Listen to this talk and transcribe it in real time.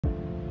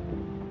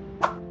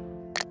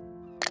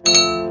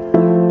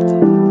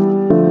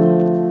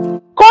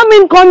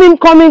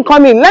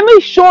Come in. Let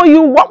me show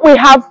you what we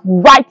have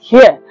right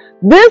here.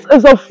 This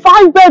is a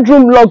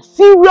 5-bedroom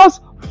luxurious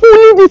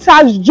fully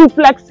detached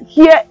duplex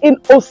here in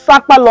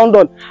Osapa,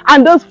 London.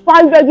 And this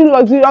 5-bedroom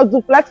luxurious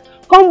duplex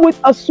come with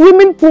a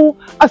swimming pool,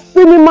 a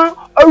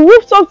cinema, a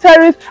rooftop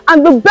terrace,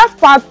 and the best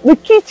part, the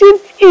kitchen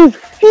is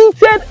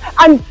heated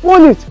and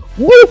furnished.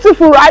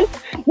 Beautiful, right?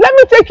 Let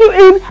me take you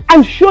in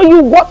and show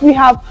you what we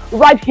have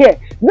right here.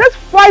 This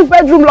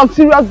 5-bedroom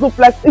luxurious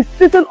duplex is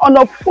sitting on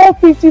a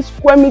 450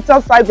 square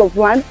meter size of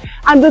land,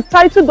 and the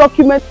title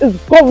document is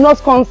governor's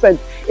consent.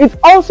 It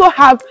also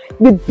has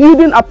the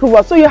building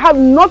approval, so you have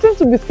nothing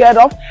to be scared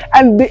of.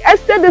 And the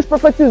estate this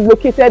property is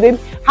located in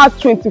has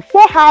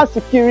 24-hour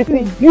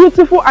security.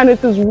 Beautiful, and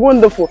it is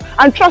wonderful.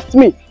 And trust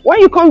me, when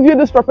you come view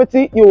this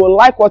property, you will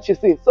like what you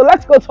see. So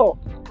let's go talk.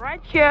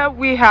 Right here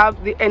we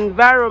have the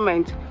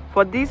environment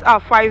for this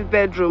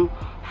 5-bedroom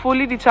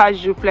fully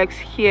detached duplex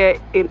here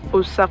in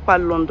Osapa,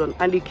 London,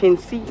 and you can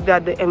see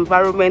that the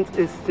environment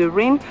is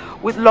serene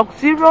with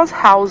luxurious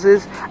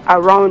houses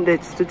around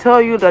it, to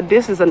tell you that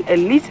this is an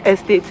elite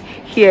estate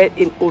here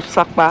in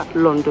Osapa,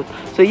 London.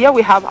 So here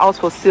we have house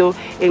for sale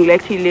in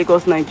Lekki,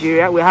 Lagos,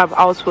 Nigeria. We have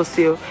house for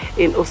sale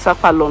in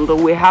Osapa,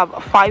 London. We have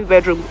a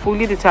 5-bedroom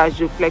fully detached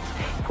duplex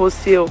for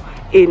sale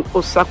in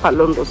Osapa,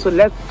 London. So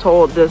let's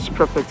tour this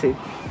property.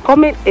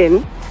 Coming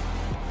in,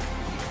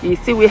 you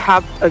see we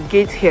have a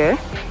gate here.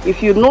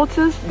 If you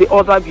notice the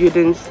other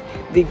buildings,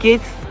 the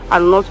gates are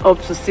not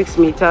up to 6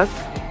 meters.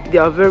 They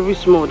are very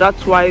small.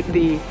 That's why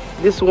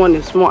this one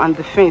is small, and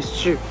the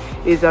fence too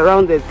is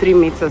around the 3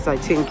 meters, I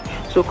think.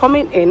 So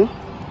coming in,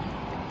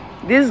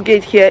 this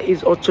gate here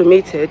is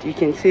automated. You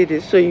can see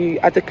this. So you,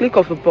 at the click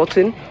of a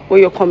button when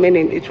you're coming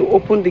in, it will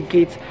open the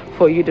gate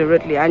for you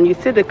directly. And you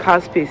see the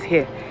car space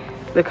here.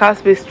 The car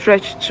space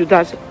stretched to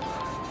that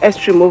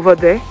extreme over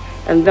there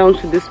and down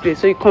to this place.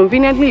 So you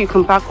conveniently, you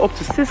can park up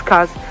to 6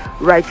 cars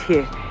right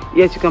here.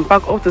 Yes, you can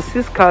park up to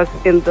 6 cars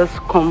in this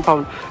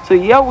compound. So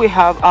here we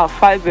have our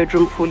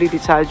 5-bedroom fully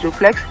detached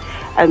duplex,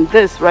 and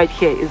this right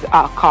here is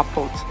our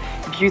carport.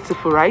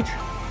 Beautiful, right?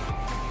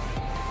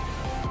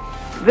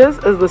 This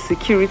is the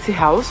security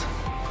house.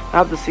 I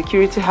have the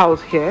security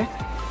house here,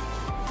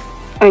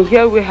 and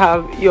here we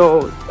have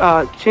your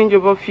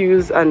changeable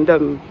fuse, and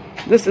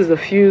this is a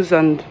fuse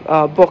and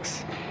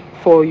box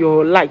for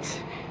your lights.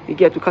 You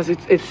get, because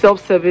it's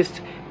self-serviced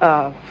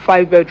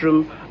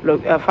 5-bedroom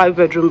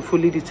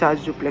fully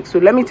detached duplex. So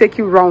let me take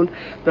you around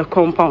the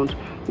compound.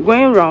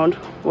 Going around,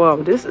 wow,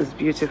 this is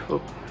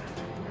beautiful.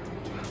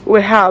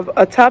 We have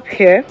a tap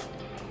here.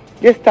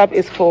 This tap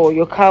is for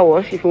your car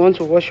wash, if you want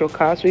to wash your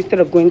car. So instead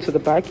of going to the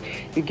back,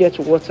 you get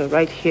water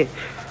right here.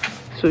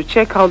 So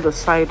check out the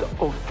side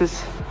of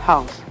this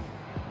house.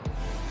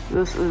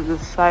 This is the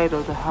side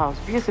of the house.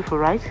 Beautiful,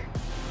 right?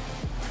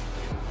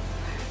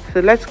 So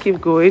let's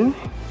keep going.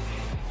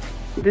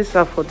 These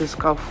are for the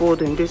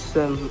scaffolding, this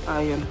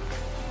iron.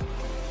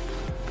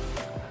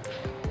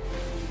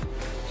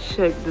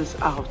 Check this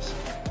out.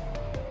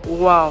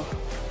 Wow,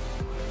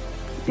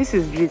 this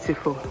is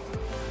beautiful.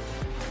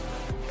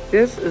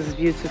 This is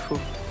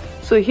beautiful.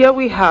 So here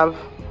we have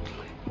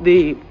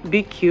the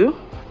BQ.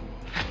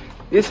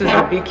 This is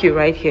the BQ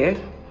right here.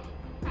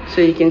 So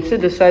you can see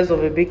the size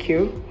of a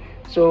BQ.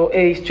 So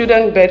a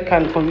student bed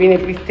can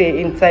conveniently stay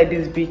inside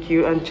this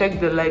BQ, and check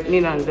the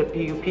lightning and the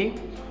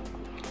PUP.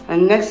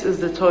 And next is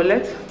the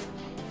toilet.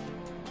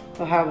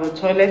 I have a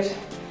toilet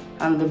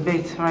and the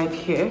bed right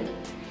here.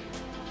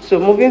 So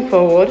moving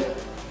forward,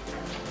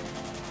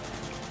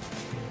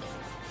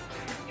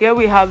 here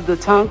we have the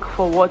tank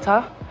for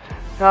water.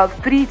 We have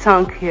 3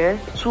 tanks here,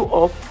 2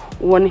 up,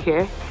 1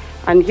 here.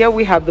 And here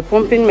we have the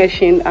pumping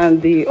machine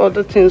and the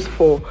other things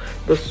for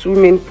the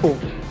swimming pool.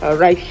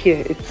 Right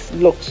here, it's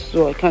locked,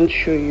 so I can't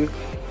show you.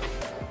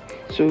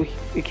 So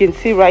you can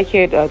see right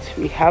here that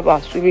we have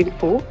our swimming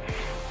pool,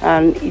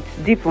 and it's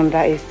deep on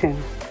that extent.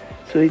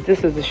 So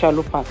this is the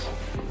shallow part.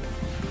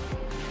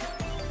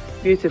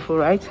 Beautiful,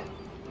 right?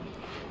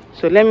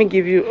 So let me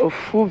give you a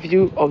full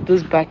view of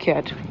this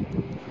backyard.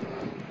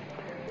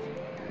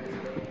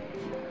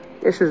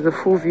 This is the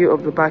full view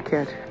of the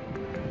backyard.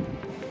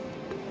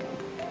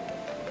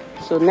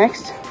 So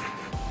next,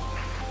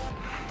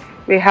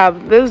 we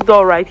have this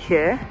door right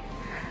here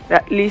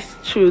that leads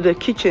to the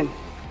kitchen.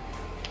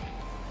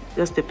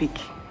 Just a peek.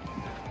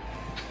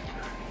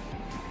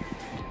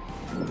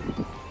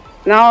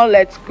 Now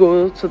let's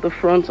go to the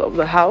front of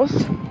the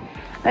house,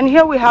 and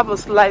here we have a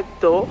slide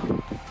door.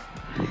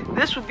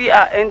 This will be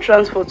our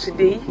entrance for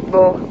today,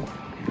 but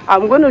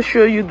I'm going to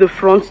show you the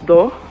front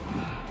door,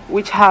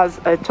 which has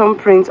a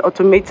thumbprint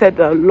automated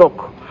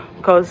lock,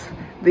 because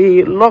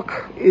the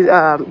lock is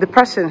the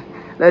person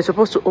that is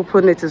supposed to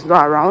open it is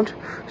not around,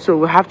 so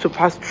we have to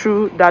pass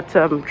through that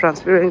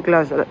transparent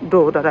glass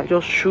door that I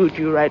just showed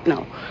you right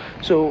now.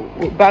 So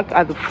we're back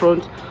at the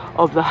front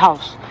of the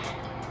house.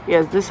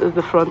 Yes, this is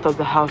the front of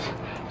the house.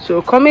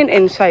 So coming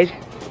inside,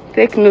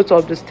 take note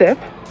of the step,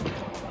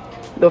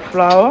 the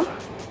flower,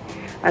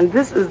 and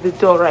this is the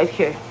door right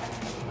here.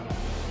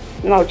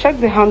 Now check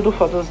the handle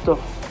for this door.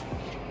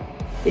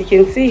 You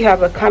can see you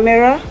have a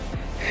camera,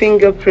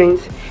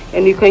 fingerprints.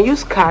 and you can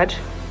use card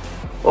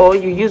or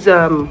you use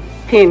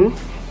pin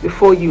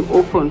before you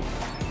open.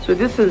 So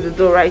this is the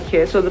door right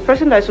here. So the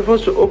person that's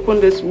supposed to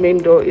open this main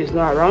door is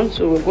not around,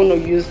 so we're going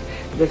to use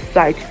the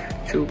side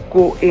to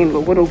go in.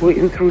 We're going to go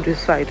in through this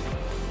side.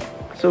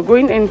 So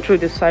going in through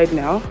the side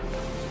now.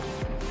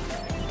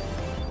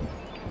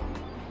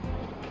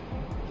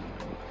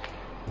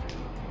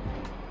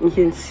 You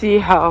can see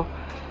how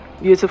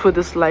beautiful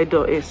the slide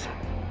door is.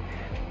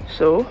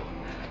 So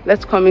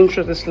let's come in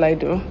through the slide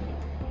door.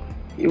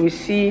 You will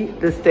see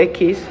the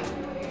staircase,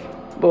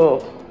 but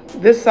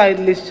this side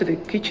leads to the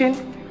kitchen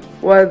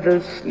while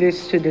this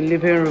leads to the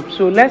living room.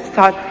 So let's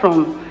start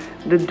from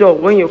the door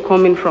when you're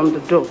coming from the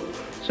door.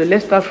 So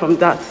let's start from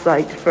that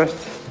side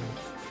first.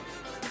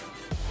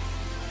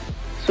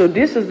 So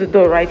this is the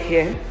door right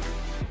here.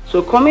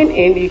 So coming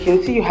in, you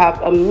can see you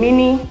have a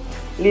mini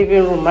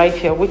living room right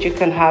here, which you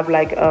can have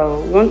like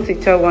a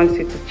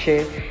one-seater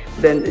chair,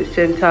 then the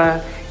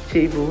center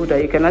table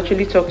that you can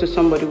actually talk to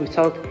somebody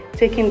without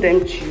taking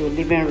them to your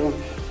living room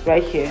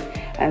right here.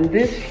 And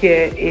this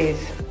here is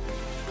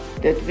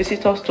the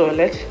visitor's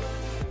toilet,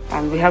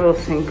 and we have a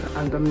sink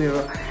and the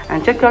mirror.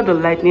 And check out the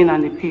lighting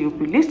and the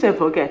POP. Let's don't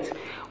forget,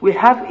 we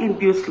have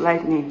inbuilt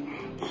lighting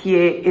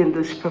here in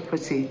this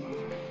property.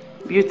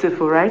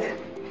 Beautiful, right?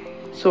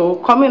 So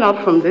coming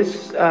out from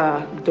this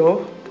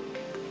door,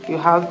 you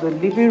have the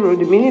living room,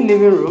 the mini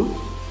living room,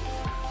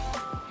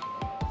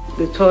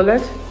 the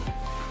toilet.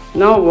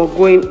 Now we're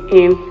going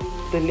in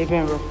the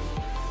living room.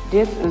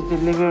 This is the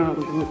living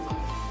room.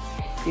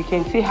 You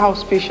can see how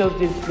spacious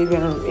this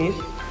living room is.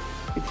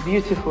 It's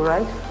beautiful,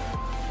 right?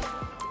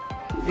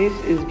 This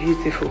is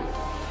beautiful.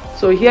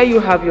 So here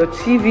you have your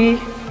TV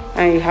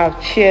and you have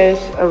chairs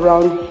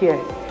around here.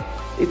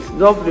 It's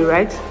lovely,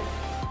 right?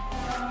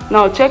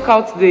 Now check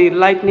out the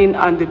lighting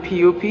and the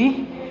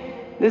POP.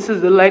 This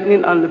is the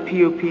lighting and the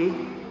POP.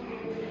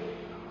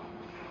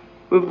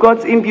 We've got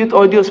inbuilt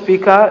audio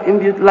speaker,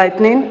 inbuilt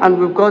lighting, and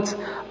we've got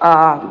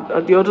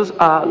the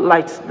other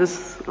lights.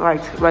 This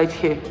light right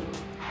here.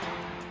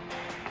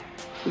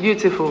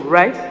 Beautiful,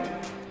 right?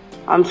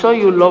 I'm sure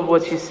you love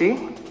what you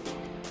see.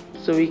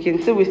 So you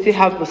can see we still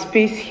have the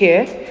space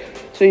here.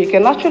 So you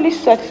can actually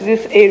set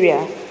this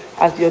area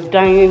as your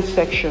dining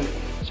section.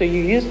 So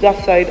you use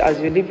that side as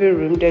your living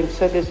room, then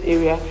set this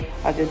area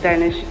as the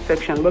dining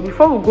section. But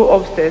before we go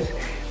upstairs,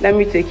 let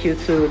me take you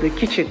to the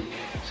kitchen.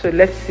 So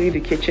let's see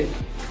the kitchen.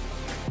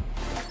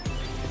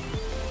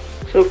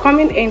 So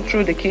coming in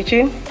through the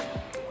kitchen,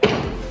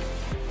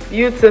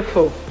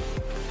 beautiful,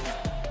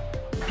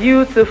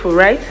 beautiful,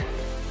 right?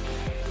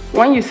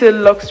 When you say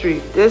luxury,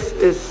 this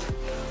is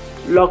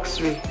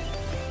luxury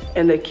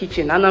in the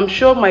kitchen, and I'm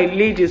sure my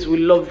ladies will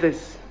love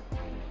this.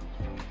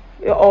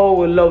 You all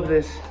will love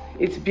this.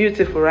 It's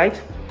beautiful, right?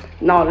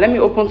 Now let me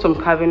open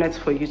some cabinets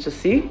for you to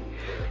see.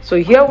 So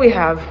here we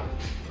have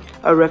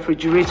a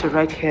refrigerator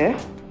right here.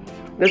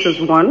 This is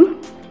one,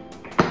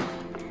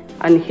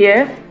 and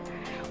here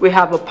we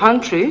have a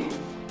pantry.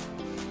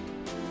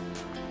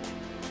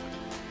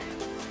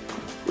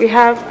 We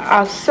have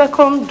our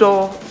second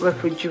door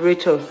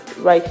refrigerator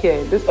right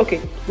here.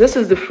 This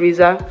is the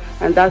freezer,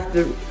 and that's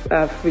the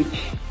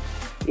fridge.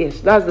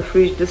 Yes, that's the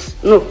fridge.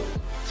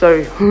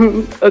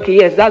 Okay,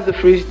 yes, that's the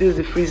fridge. This is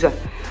the freezer.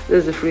 This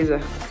is the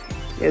freezer.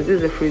 Yes, this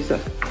is the freezer.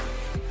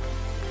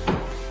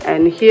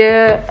 And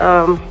here,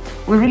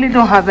 we really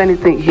don't have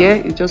anything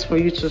here. It's just for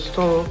you to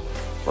store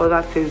all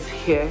that things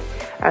here.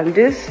 And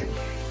this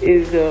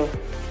is the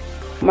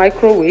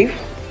microwave.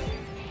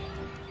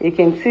 You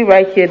can see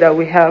right here that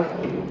we have,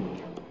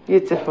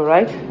 beautiful,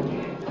 right?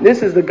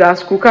 This is the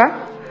gas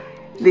cooker,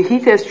 the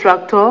heat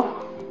extractor,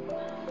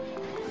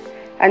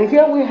 and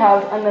here we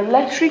have an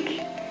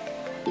electric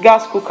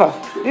gas cooker.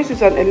 This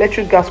is an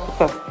electric gas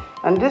cooker,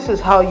 and this is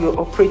how you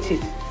operate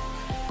it.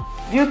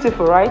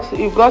 Beautiful, right?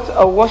 You've got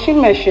a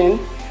washing machine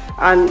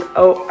and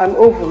an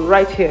oven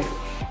right here.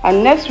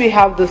 And next we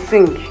have the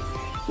sink.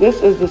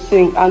 This is the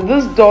sink, and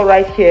this door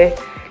right here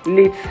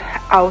leads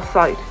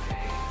outside.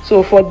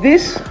 So for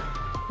these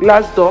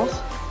glass doors,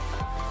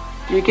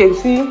 you can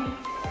see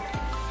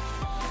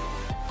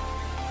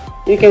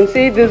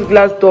this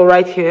glass door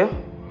right here,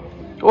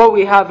 what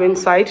we have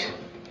inside.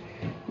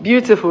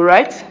 Beautiful,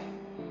 right?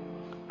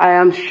 I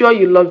am sure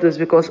you love this,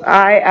 because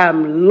I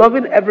am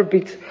loving every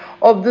bit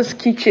of this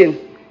kitchen.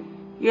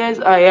 Yes,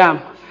 I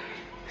am.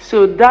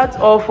 So that's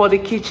all for the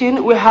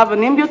kitchen. We have an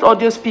inbuilt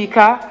audio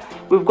speaker.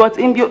 We've got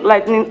inbuilt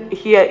lighting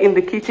here in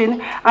the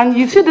kitchen, and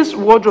you see this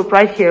wardrobe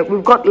right here.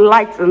 We've got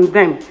lights in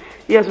them.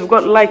 Yes, we've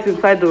got lights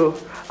inside the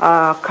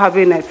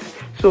cabinet.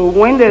 So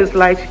when there's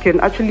light, you can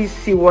actually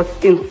see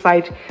what's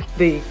inside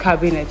the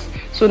cabinet.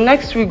 So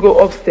next we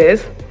go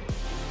upstairs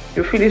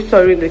to finish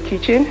storing the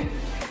kitchen.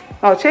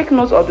 Now take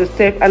note of the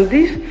step, and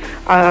these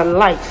are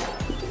lights.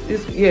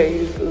 This here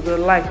is the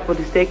light for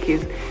the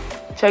staircase.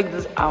 Check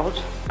this out.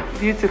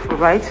 Beautiful,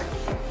 right?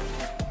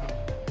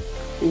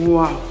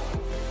 Wow,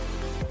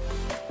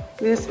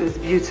 this is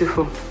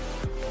beautiful.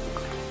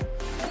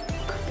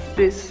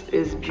 This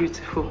is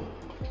beautiful.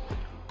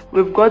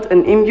 We've got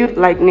an inbuilt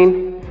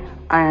lighting,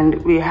 and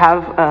we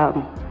have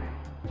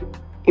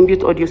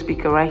inbuilt audio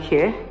speaker right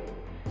here.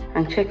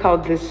 And check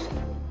out this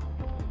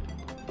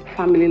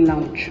family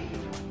lounge.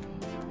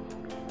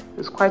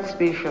 It's quite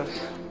spacious.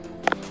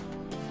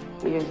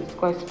 Yes, it's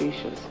quite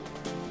spacious.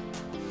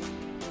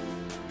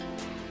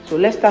 So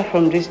let's start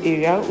from this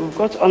area. We've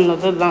got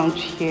another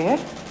lounge here.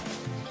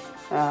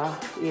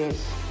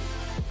 Yes.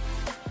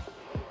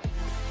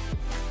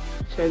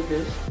 Check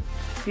this.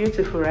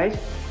 Beautiful, right?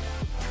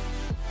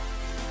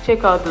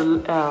 Check out the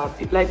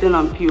lighting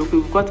and POP.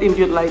 We've got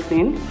inbuilt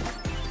lighting.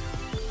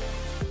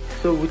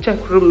 So we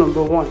check room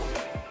number 1.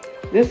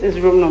 This is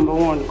room number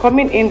 1.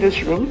 Coming in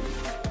this room,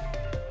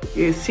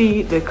 you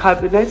see the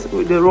cabinets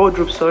with the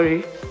wardrobe,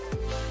 sorry.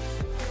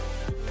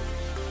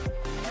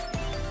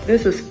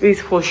 This is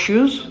space for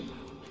shoes.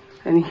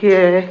 And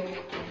here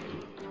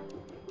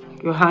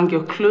you hang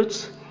your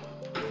clothes.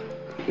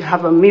 You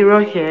have a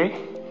mirror here.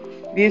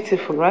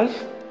 Beautiful, right?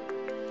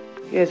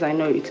 Yes, I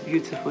know it's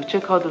beautiful.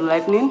 Check out the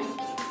lighting.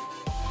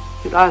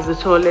 That's the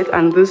toilet,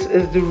 and this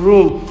is the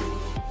room.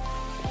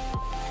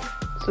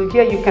 So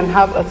here you can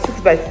have a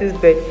 6x6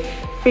 bed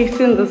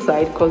facing the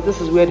side, because this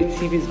is where the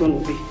TV is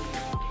going to be.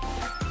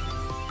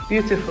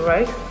 Beautiful,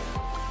 right?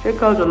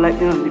 Check out the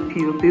lighting on the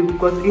POP. We've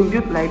got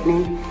inbuilt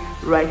lighting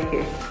right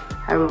here,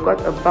 and we've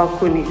got a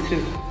balcony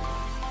too.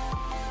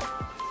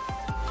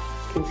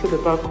 You can see the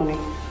balcony.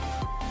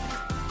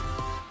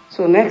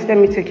 So next, let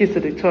me take you to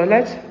the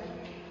toilet.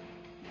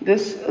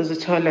 This is the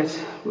toilet.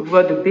 We've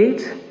got the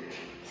bed,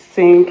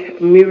 sink,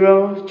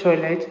 mirror,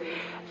 toilet,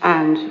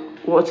 and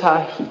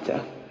water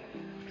heater.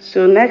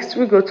 So next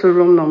we go to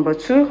room number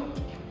 2.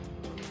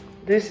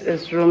 This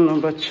is room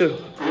number 2.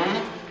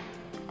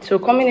 So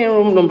coming in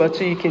room number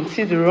 2, you can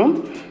see the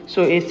room.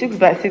 So a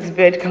 6x6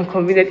 bed can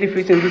conveniently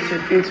fit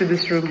into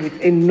this room with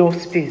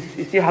enough space.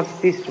 You still have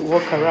space to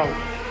walk around.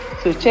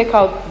 So check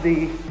out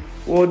the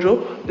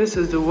wardrobe. This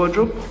is the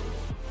wardrobe.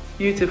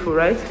 Beautiful,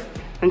 right?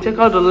 And check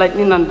out the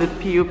lighting and the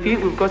POP.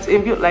 We've got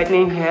inbuilt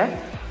lighting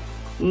here.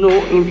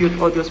 No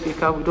inbuilt audio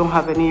speaker. We don't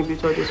have any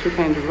inbuilt audio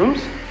speaker in the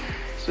rooms.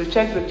 So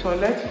check the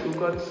toilet. We've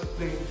got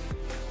the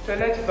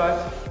toilet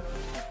bath,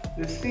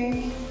 the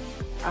sink,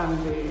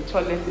 and the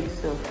toilet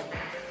itself.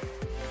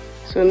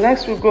 So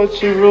next we go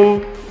to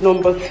room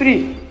number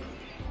 3.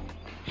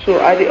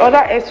 So at the other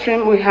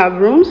extreme we have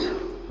rooms.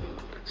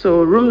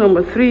 So room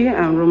number 3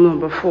 and room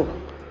number 4.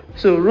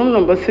 So room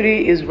number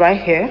 3 is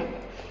right here.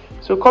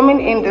 So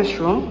coming in this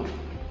room,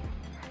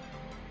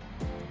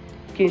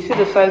 you can see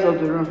the size of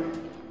the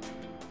room.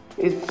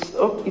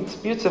 It's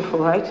beautiful,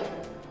 right?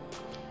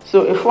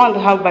 So a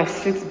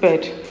 4.5x6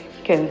 bed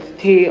can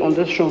stay on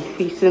this room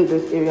facing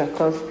this area,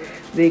 because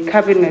the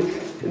cabinet,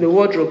 the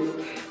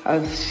wardrobe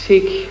has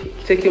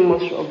taken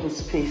much of the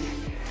space.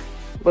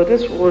 But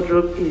this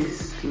wardrobe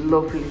is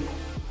lovely.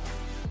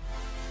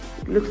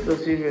 It looks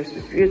luxurious,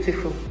 it's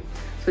beautiful.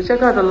 So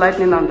check out the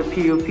lighting on the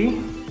POP.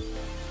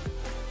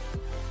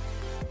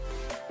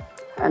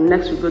 And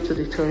next we go to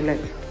the toilet.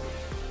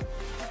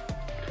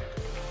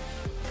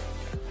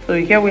 So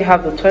here we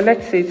have the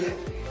toilet seat,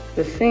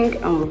 the sink,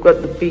 and we've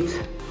got the bed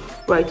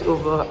right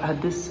over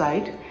at this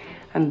side.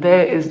 And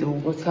there is the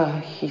water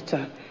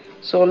heater.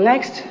 So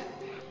next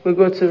we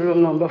go to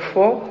room number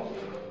 4.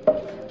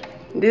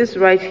 This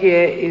right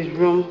here is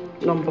room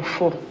number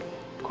 4.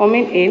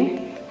 Coming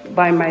in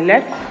by my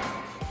left,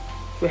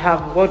 we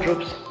have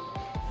wardrobes.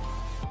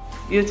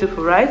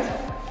 Beautiful, right?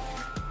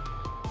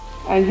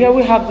 And here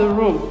we have the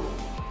room.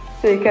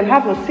 So you can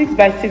have a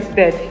 6x6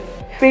 bed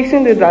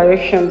facing the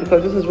direction,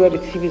 because this is where the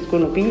TV is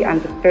going to be,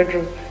 and the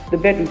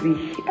bed will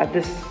be at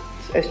this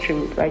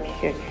extreme right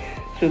here.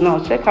 So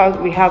now check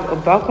out, we have a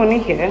balcony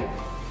here.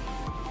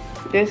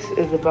 This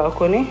is the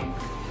balcony,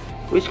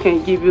 which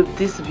can give you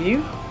this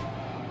view.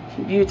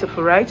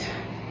 Beautiful, right?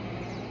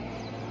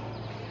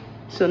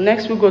 So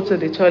next we go to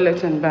the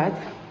toilet and bath.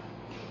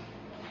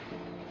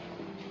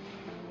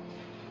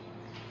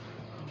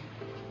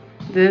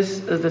 This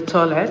is the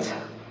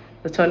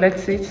toilet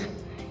seat,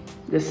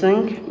 the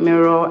sink,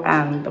 mirror,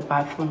 and the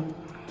bathroom.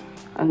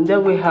 And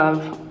then we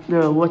have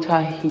the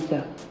water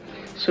heater.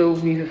 So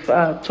we've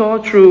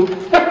toured through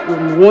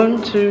room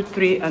 1, 2,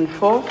 3, and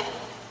 4.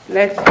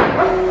 Let's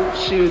go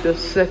to the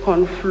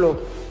second floor.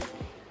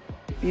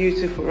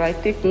 Beautiful, right?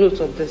 Take note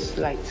of this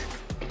light.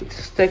 It's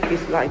a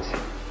staircase light.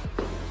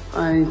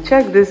 And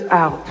check this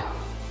out.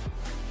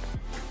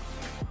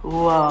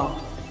 Wow.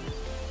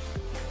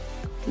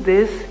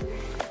 This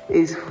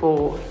is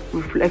for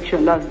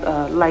reflection, that's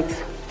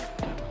light.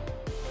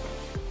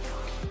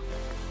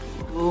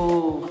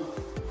 Oh,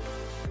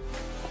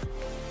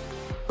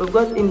 we've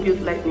got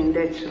inbuilt lighting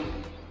there too.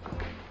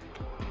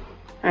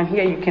 And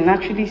here you can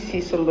actually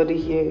see somebody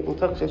here and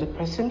talk to the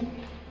person.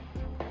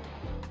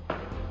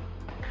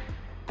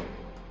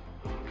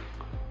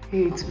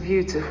 It's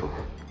beautiful.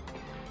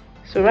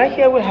 So right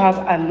here we have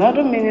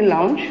another mini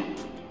lounge,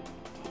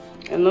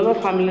 another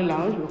family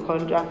lounge. We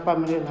call it our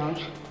family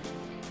lounge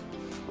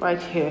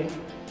right here.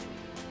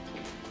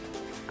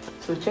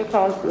 So check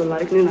out the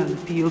lighting and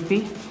the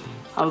POP.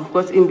 And we've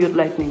got inbuilt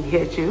lighting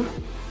here too.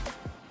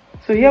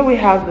 So here we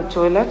have the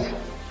toilet.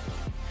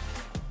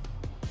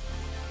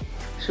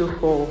 So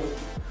for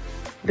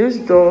This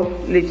door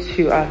leads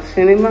to our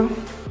cinema,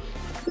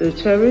 the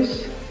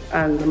terrace,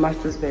 and the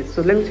master's bed.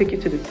 So let me take you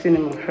to the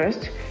cinema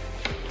first.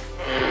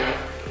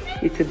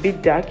 It's a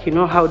bit dark. You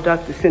know how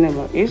dark the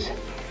cinema is.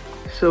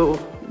 So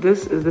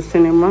this is the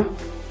cinema.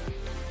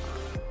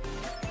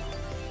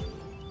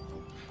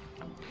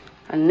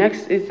 And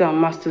next is our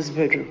master's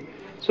bedroom.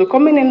 So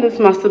coming in this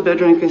master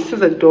bedroom, you can see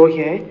the door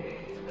here.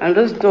 And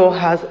this door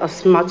has a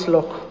smart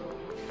lock.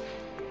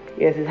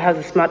 Yes, it has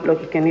a smart lock.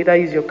 You can either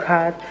use your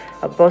card,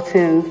 a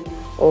button,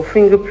 or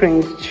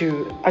fingerprints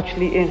to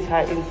actually enter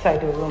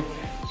inside the room.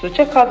 So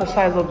check out the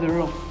size of the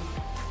room.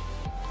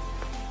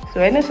 So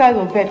any size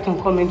of bed can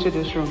come into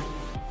this room.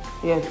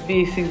 Yes,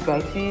 be 6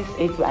 by 6,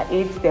 8 by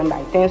 8, 10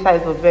 by 10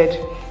 size of bed.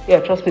 Yeah,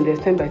 trust me, there's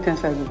 10 by 10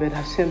 size of bed.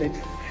 I've seen it.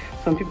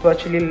 Some people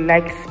actually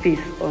like space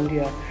on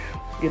their,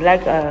 they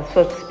like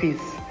such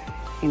space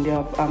in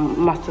their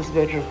master's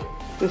bedroom.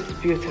 This is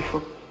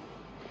beautiful.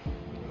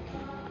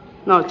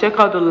 Now check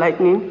out the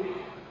lighting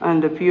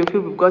and the POP.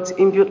 We've got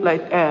inbuilt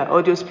light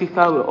audio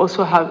speaker. We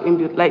also have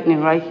inbuilt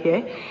lighting right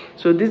here.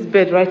 So this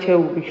bed right here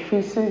will be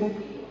facing,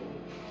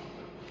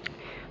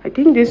 I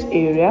think, this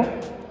area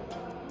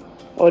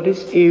or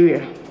this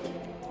area.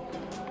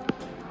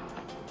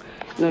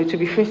 No, it will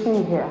be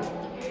facing here.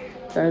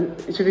 And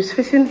it will be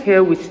facing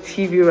here with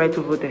TV right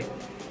over there.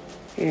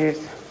 Yes.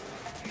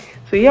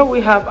 So here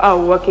we have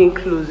our working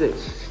closet.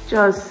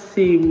 Just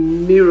see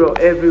mirror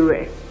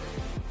everywhere.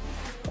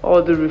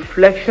 All the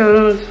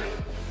reflections.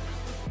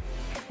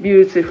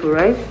 Beautiful,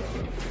 right?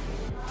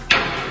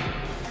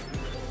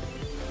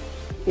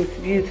 It's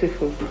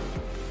beautiful.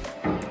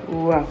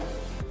 Wow.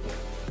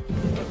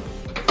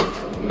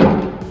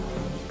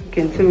 You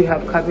can see we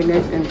have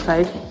cabinets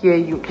inside. Here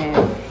you can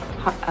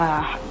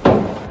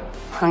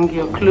hang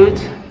your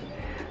clothes.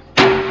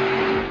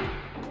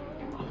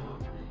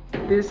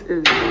 This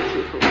is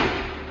beautiful.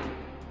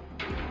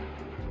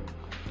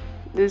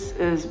 This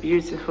is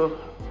beautiful.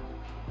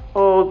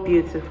 All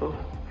beautiful.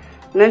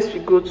 Next we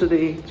go to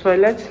the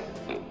toilet.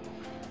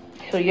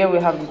 So here we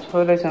have the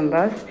toilet and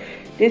bath.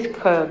 This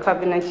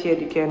cabinet here,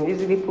 you can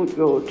easily put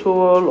your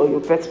towel or your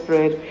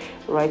bedspread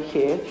right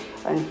here.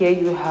 And here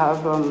you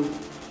have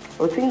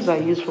things I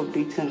use for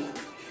bathing.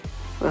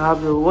 We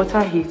have the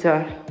water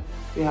heater,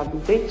 we have the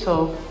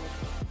bathtub,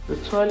 the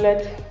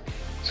toilet,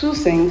 2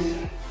 sinks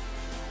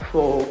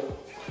for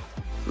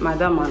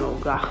Madam and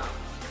Oga,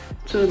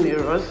 2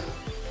 mirrors,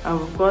 and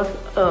we've got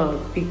a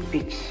big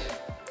beach.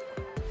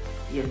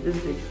 Yes,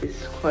 this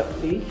is quite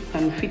big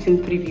and fit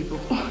in 3 people.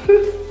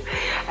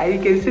 And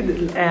you can see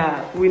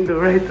the window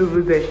right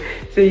over there.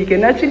 So you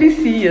can actually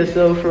see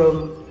yourself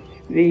from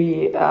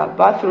the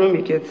bathroom.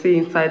 You can see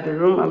inside the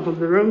room, and from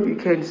the room you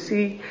can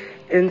see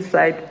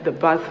inside the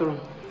bathroom.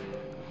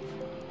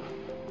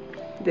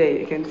 There,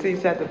 you can see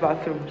inside the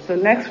bathroom. So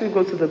next we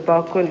go to the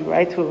balcony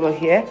right over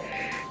here.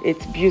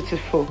 It's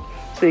beautiful.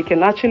 So you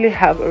can actually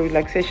have a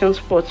relaxation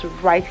spot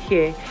right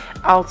here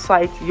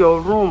outside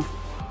your room.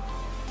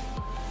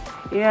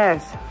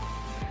 Yes,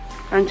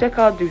 and check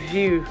out the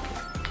view.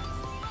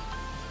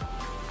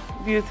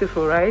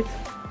 Beautiful, right?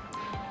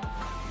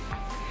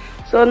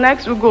 So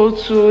next we go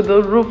to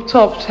the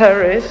rooftop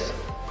terrace,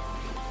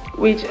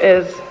 which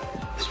is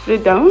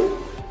straight down.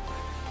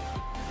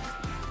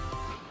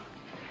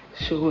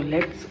 So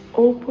let's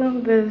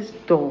open this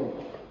door.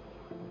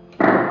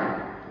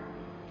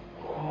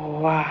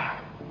 Wow.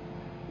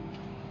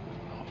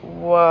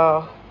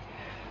 Wow.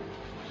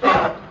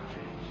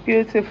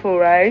 Beautiful,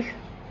 right?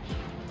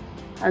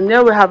 And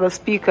there we have a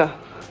speaker.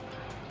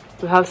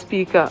 We have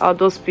speaker,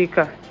 outdoor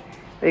speaker.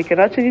 You can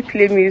actually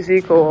play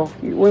music, or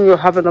when you're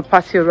having a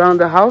party around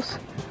the house.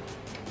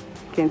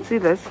 You can see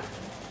this.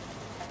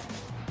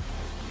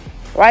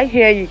 Right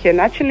here, you can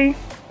actually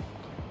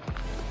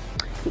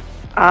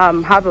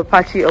have a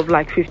party of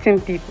like 15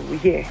 people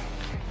here.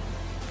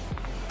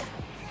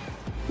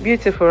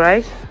 Beautiful,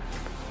 right?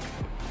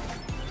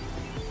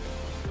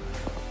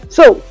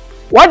 So,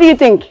 what do you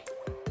think?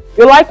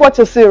 You like what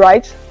you see,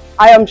 right?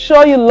 I am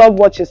sure you love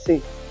what you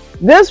see.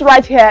 This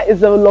right here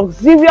is a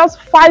luxurious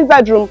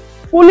 5-bedroom,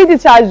 fully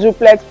detached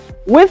duplex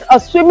with a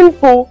swimming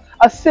pool,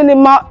 a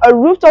cinema, a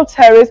rooftop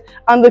terrace,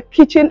 and the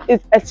kitchen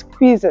is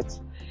exquisite.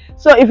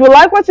 So if you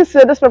like what you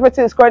see, this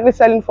property is currently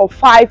selling for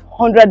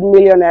 500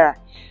 million naira.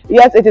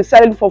 Yes, it is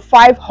selling for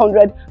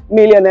 500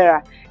 million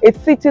naira. It's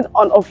sitting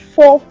on a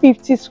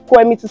 450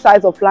 square meter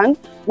size of land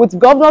with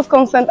governor's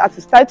consent as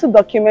its title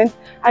document,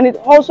 and it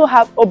also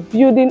has a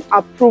building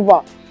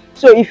approval.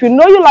 So if you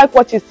know you like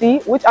what you see,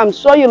 which I'm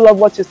sure you love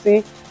what you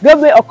see, give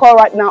me a call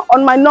right now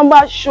on my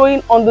number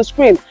showing on the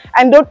screen.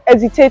 And don't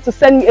hesitate to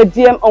send me a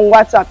DM on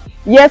WhatsApp.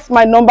 Yes,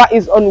 my number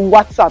is on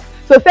WhatsApp.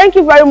 So thank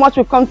you very much.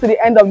 We've come to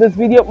the end of this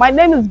video. My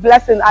name is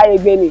Blessing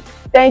Ayegbeni.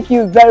 Thank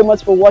you very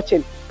much for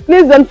watching.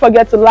 Please don't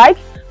forget to like,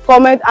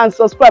 comment, and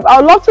subscribe.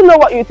 I would love to know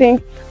what you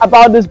think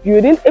about this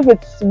building, if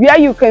it's where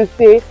you can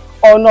stay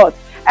or not.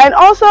 And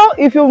also,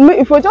 if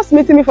you're just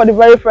meeting me for the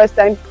very first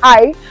time,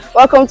 hi,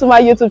 welcome to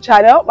my YouTube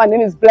channel. My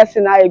name is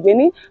Blessing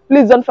Ayegbeni.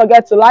 Please don't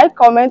forget to like,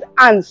 comment,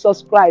 and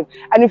subscribe.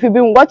 And if you've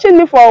been watching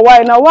me for a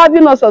while now, why have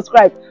you not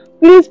subscribed?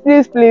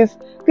 please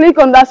click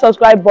on that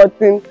subscribe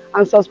button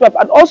and subscribe,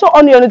 and also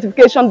on your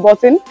notification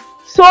button,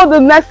 so the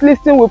next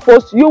listing we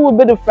post, you will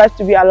be the first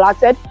to be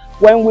alerted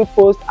when we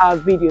post our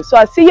video. So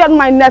I'll see you on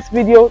my next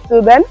video.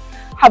 Till then,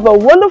 have a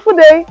wonderful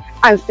day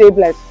and stay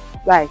blessed.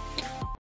 Bye.